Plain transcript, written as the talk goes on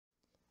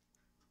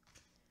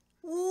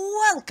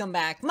Welcome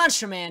back,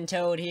 Mushroom Man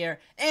Toad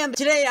here, and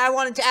today I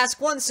wanted to ask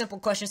one simple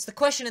question. It's the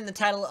question in the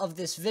title of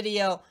this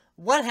video.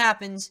 What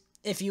happens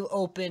if you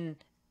open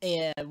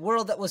a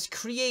world that was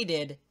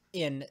created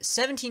in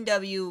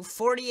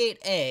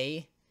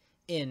 17W48A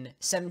in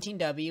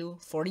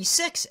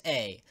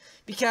 17W46A?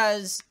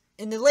 Because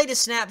in the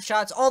latest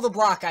snapshots, all the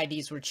block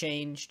IDs were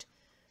changed,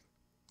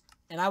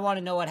 and I want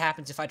to know what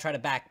happens if I try to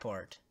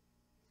backport.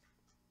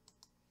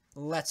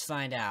 Let's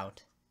find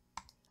out.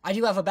 I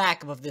do have a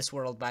backup of this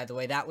world, by the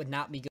way. That would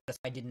not be good if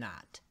I did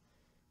not.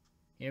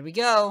 Here we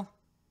go.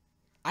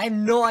 I have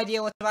no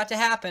idea what's about to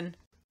happen.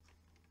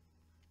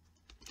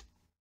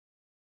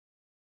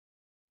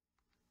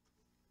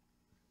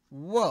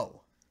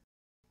 Whoa.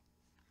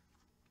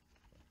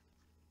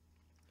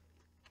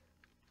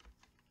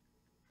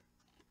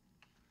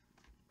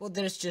 Well,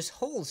 there's just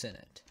holes in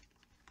it.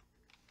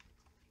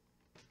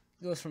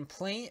 It goes from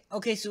plain...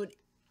 Okay, so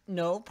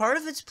no, part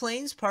of it's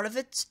plains, part of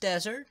it's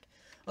desert.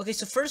 Okay,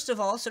 so first of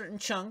all, certain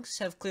chunks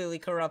have clearly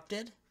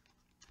corrupted.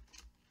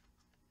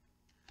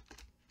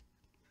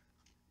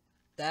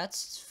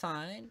 That's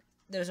fine.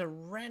 There's a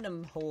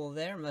random hole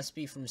there. Must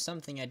be from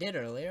something I did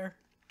earlier.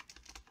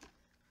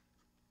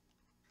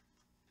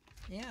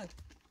 Yeah.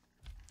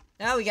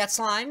 Now we got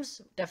slimes.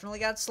 Definitely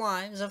got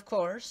slimes, of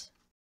course.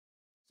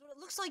 So what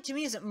it looks like to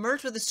me is it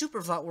merged with the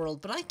Superplot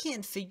world, but I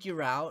can't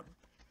figure out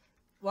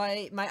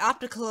why my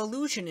optical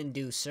illusion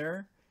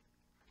inducer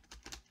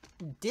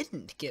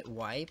didn't get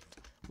wiped,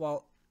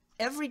 while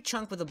every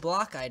chunk with a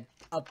block I'd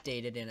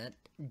updated in it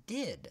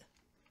did.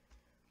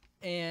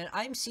 And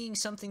I'm seeing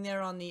something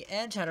there on the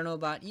edge. I don't know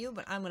about you,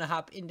 but I'm going to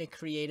hop into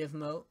creative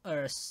mode,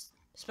 or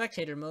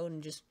spectator mode,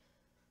 and just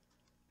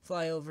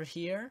fly over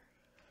here.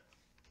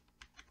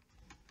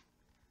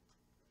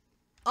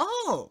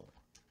 Oh!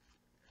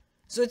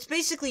 So it's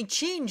basically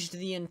changed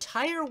the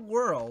entire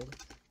world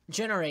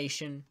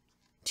generation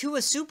to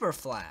a super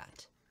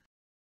flat.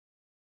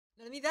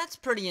 I mean, that's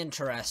pretty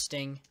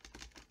interesting.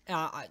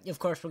 Of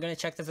course, we're going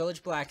to check the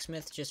village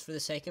blacksmith just for the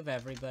sake of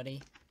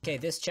everybody. Okay,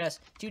 this chest,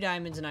 2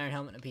 diamonds, an iron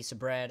helmet, and a piece of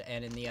bread,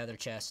 and in the other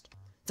chest,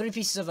 3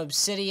 pieces of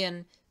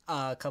obsidian,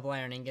 a couple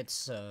iron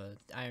ingots,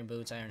 iron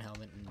boots, iron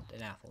helmet, and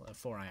an apple,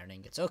 4 iron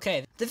ingots.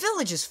 Okay, the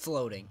village is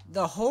floating.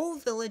 The whole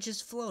village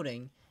is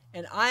floating,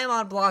 and I am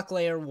on block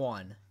layer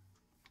 1.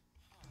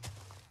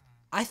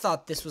 I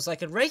thought this was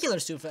like a regular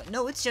super.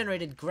 No, it's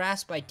generated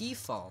grass by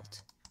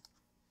default.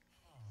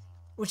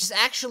 Which is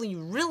actually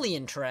really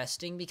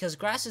interesting, because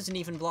grass isn't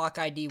even block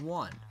ID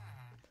 1.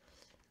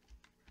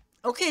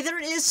 Okay, there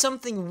is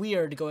something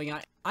weird going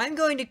on. I'm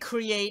going to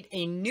create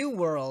a new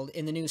world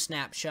in the new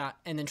snapshot,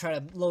 and then try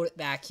to load it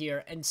back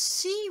here, and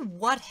see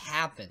what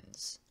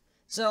happens.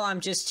 So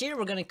I'm just here,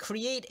 we're going to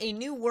create a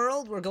new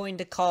world, we're going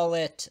to call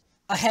it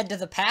Ahead to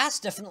the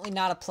Past, definitely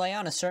not a play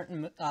on a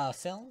certain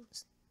film,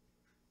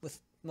 with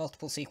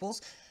multiple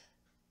sequels.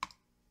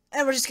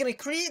 And we're just going to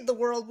create the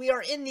world. We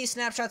are in the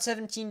snapshot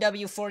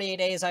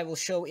 17W48A, as I will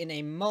show in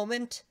a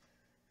moment.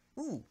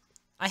 Ooh.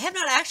 I have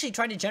not actually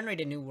tried to generate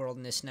a new world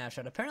in this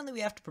snapshot. Apparently we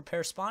have to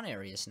prepare spawn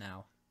areas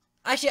now.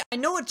 Actually, I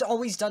know it's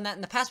always done that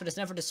in the past, but it's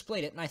never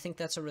displayed it, and I think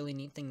that's a really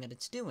neat thing that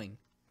it's doing.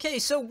 Okay,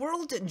 so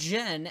world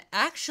gen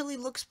actually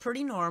looks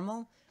pretty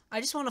normal. I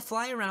just want to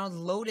fly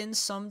around, load in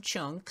some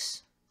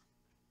chunks.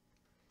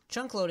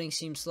 Chunk loading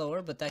seems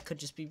slower, but that could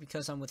just be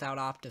because I'm without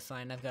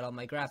Optifine and I've got all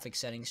my graphics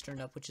settings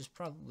turned up, which is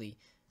probably...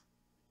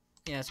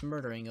 yeah, it's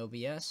murdering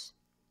OBS.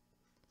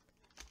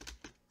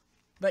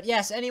 But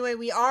yes, anyway,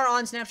 we are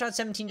on snapshot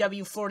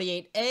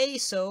 17W48A,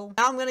 so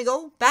now I'm going to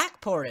go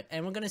backport it,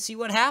 and we're going to see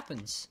what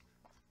happens.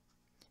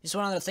 Just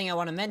one other thing I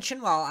want to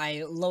mention while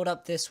I load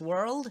up this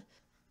world.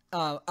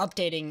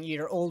 Updating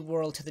your old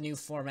world to the new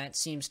format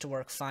seems to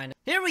work fine.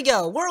 Here we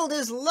go! World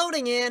is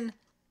loading in!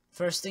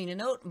 First thing to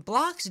note,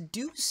 blocks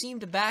do seem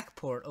to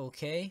backport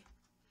okay.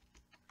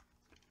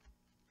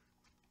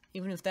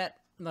 Even if that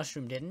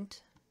mushroom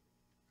didn't.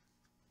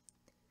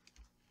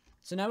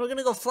 So now we're going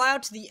to go fly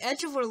out to the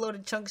edge of where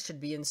loaded chunks should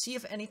be and see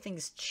if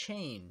anything's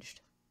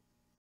changed.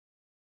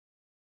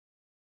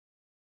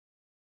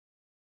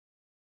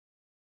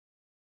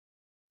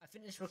 I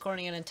finished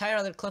recording an entire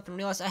other clip and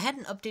realized I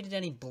hadn't updated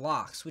any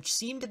blocks, which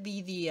seemed to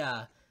be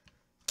the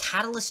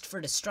catalyst for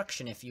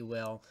destruction, if you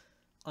will,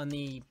 on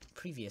the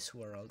previous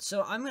world.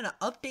 So I'm going to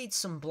update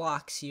some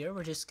blocks here.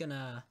 We're just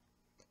gonna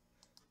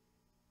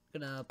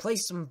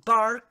place some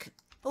bark.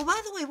 Oh,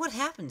 by the way, what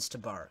happens to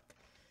bark?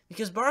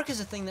 Because bark is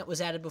a thing that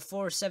was added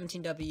before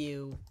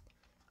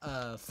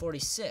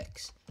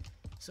 17W46.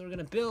 So we're going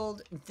to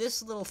build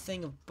this little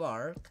thing of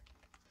bark.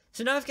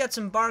 So now I've got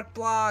some bark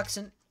blocks,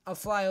 and I'll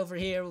fly over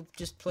here. We'll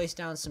just place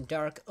down some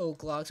dark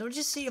oak logs. And we'll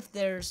just see if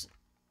there's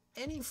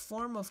any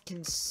form of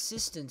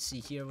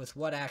consistency here with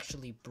what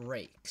actually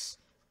breaks.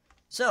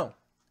 So,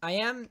 I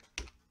am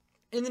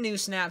in the new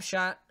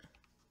snapshot,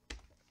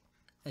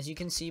 as you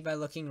can see by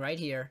looking right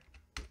here.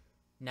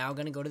 Now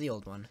gonna go to the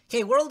old one.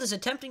 Okay, world is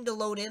attempting to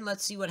load in.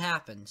 Let's see what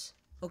happens.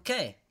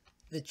 Okay,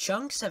 the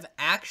chunks have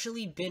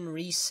actually been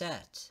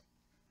reset.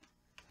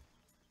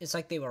 It's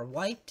like they were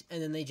wiped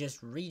and then they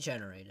just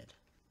regenerated.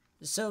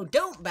 So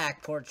don't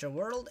backport your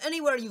world.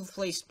 Anywhere you've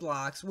placed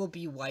blocks will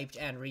be wiped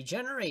and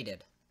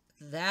regenerated.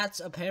 That's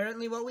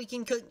apparently what we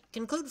can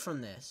conclude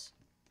from this.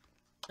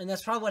 And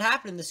that's probably what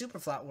happened in the super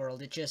flat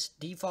world. It just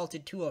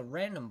defaulted to a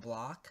random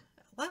block.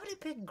 Why would I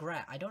pick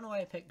grass? I don't know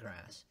why I picked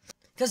grass.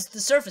 Because the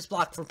surface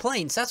block for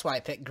plains, that's why I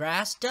picked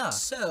grass, duh.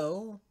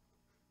 So,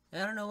 I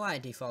don't know why I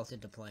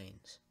defaulted to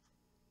plains.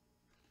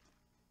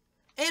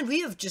 And we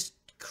have just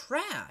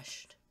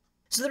crashed.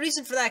 So the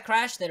reason for that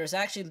crash there is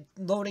actually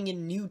loading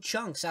in new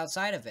chunks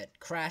outside of it.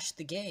 Crashed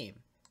the game.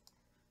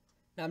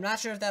 Now, I'm not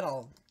sure if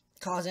that'll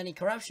cause any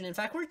corruption. In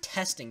fact, we're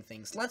testing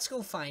things. Let's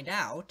go find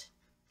out.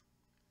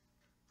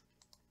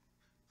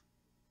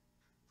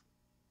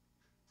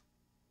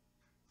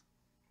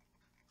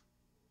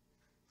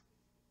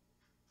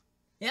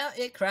 Yeah,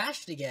 it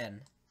crashed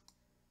again.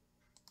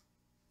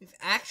 We've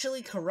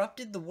actually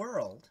corrupted the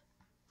world.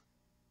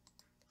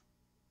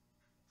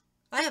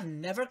 I have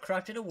never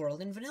corrupted a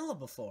world in vanilla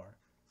before.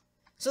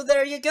 So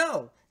there you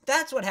go.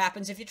 That's what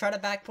happens if you try to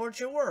backport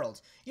your world.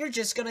 You're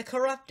just gonna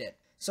corrupt it.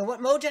 So what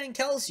Mojang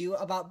tells you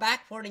about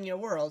backporting your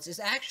worlds is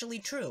actually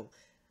true.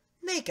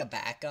 Make a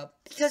backup,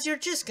 because you're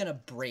just gonna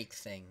break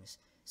things.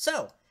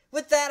 So,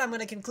 with that, I'm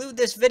gonna conclude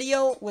this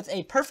video with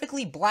a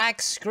perfectly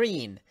black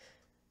screen.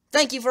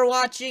 Thank you for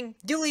watching.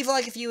 Do leave a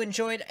like if you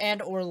enjoyed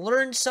and or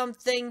learned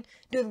something.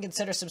 Do even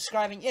consider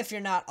subscribing if you're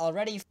not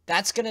already.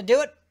 That's gonna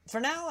do it for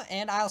now,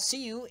 and I'll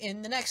see you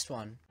in the next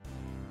one.